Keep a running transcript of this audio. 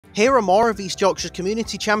Here are more of East Yorkshire's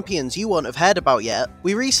community champions you won't have heard about yet.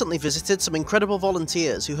 We recently visited some incredible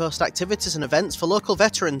volunteers who host activities and events for local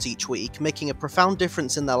veterans each week, making a profound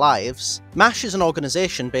difference in their lives. MASH is an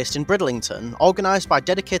organisation based in Bridlington, organised by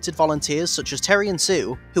dedicated volunteers such as Terry and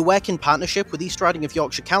Sue, who work in partnership with East Riding of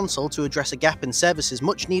Yorkshire Council to address a gap in services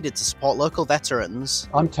much needed to support local veterans.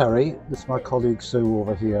 I'm Terry, this is my colleague Sue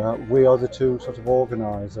over here. We are the two sort of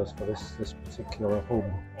organisers for this particular hub.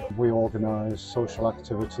 We organise social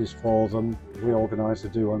activities for them. We organise a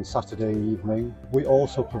do on Saturday evening. We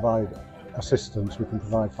also provide assistance. We can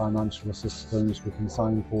provide financial assistance. We can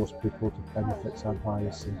signpost people to benefits,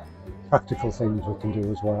 advice and practical things we can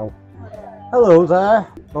do as well. Hello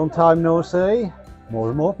there, long time no see. More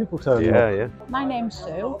and more people turning up. Yeah. My name's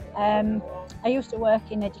Sue. I used to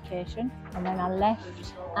work in education and then I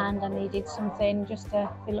left and I needed something just to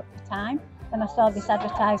fill up the time. Then I saw this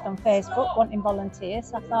advertised on Facebook wanting volunteers,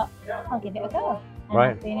 so I thought I'll give it a go. And Right.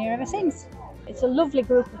 I've been here ever since. It's a lovely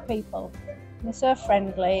group of people. They're so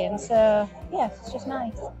friendly and so, yes, it's just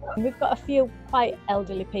nice. And we've got a few quite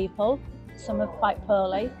elderly people, some are quite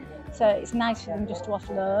poorly, so it's nice for them just to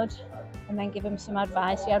offload and then give them some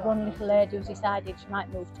advice. We had one little lady who decided she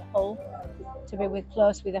might move to Hull to be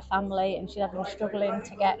close with her family, and she had been struggling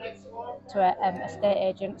to get to a estate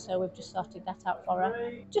agent, so we've just sorted that out for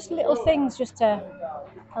her. Just little things just to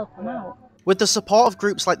help them out. With the support of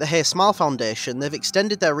groups like the Hey Smile Foundation, they've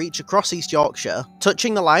extended their reach across East Yorkshire,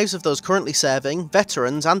 touching the lives of those currently serving,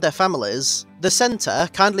 veterans and their families. The centre,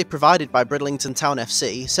 kindly provided by Bridlington Town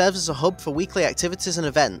FC, serves as a hub for weekly activities and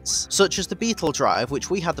events, such as the Beetle Drive,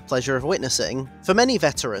 which we had the pleasure of witnessing. For many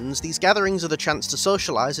veterans, these gatherings are the chance to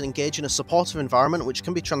socialise and engage in a supportive environment which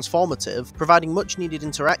can be transformative, providing much needed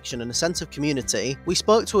interaction and a sense of community. We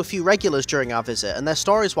spoke to a few regulars during our visit and their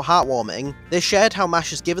stories were heartwarming. They shared how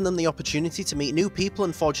MASH has given them the opportunity to meet new people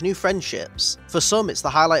and forge new friendships. For some, it's the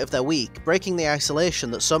highlight of their week, breaking the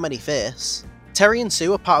isolation that so many face. Terry and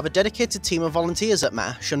Sue are part of a dedicated team of volunteers at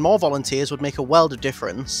MASH, and more volunteers would make a world of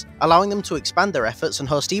difference, allowing them to expand their efforts and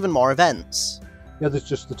host even more events. Yeah, there's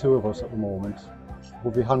just the two of us at the moment. It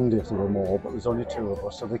would be handy if there were more, but there's only two of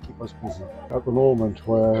us, so they keep us busy. At the moment,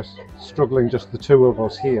 we're struggling just the two of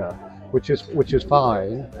us here, which is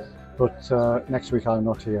fine, but next week I'm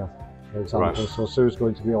not here, for example, Right. So Sue's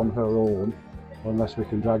going to be on her own, unless we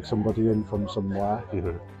can drag somebody in from somewhere.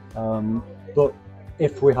 But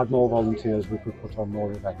if we had more volunteers, we could put on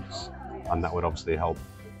more events. And that would obviously help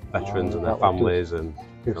veterans and their that would families and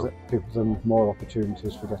give them more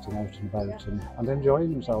opportunities for getting out and about and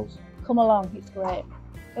enjoying themselves. Come along, it's great.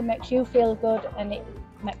 It makes you feel good and it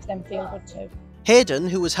makes them feel good too. Hayden,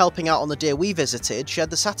 who was helping out on the day we visited, shared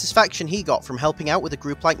the satisfaction he got from helping out with a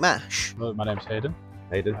group like MASH. Hello, my name's Hayden.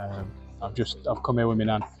 Hayden. I've come here with my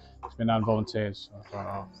nan. My nan volunteers, so I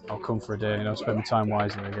thought I'll come for a day, spend my time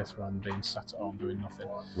wisely, I guess, rather than being sat at home doing nothing.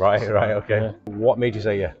 Right, okay. What made you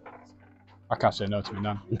say yeah? I can't say no to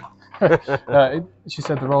my nan. She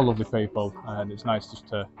said they're all lovely people, and it's nice just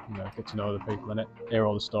to get to know the people and hear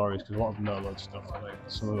all the stories, because a lot of them know loads of stuff. Like,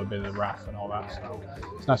 some of them have been in the RAF and all that, so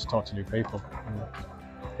it's nice to talk to new people.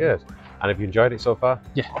 Good. And have you enjoyed it so far?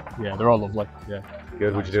 Yeah, they're all lovely. Yeah.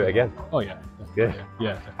 Good. Would you do it again? Oh yeah. Good.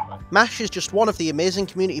 Yeah, definitely. MASH is just one of the amazing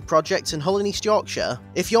community projects in Hull and East Yorkshire.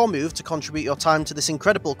 If you're moved to contribute your time to this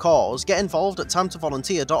incredible cause, get involved at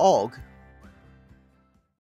timetovolunteer.org.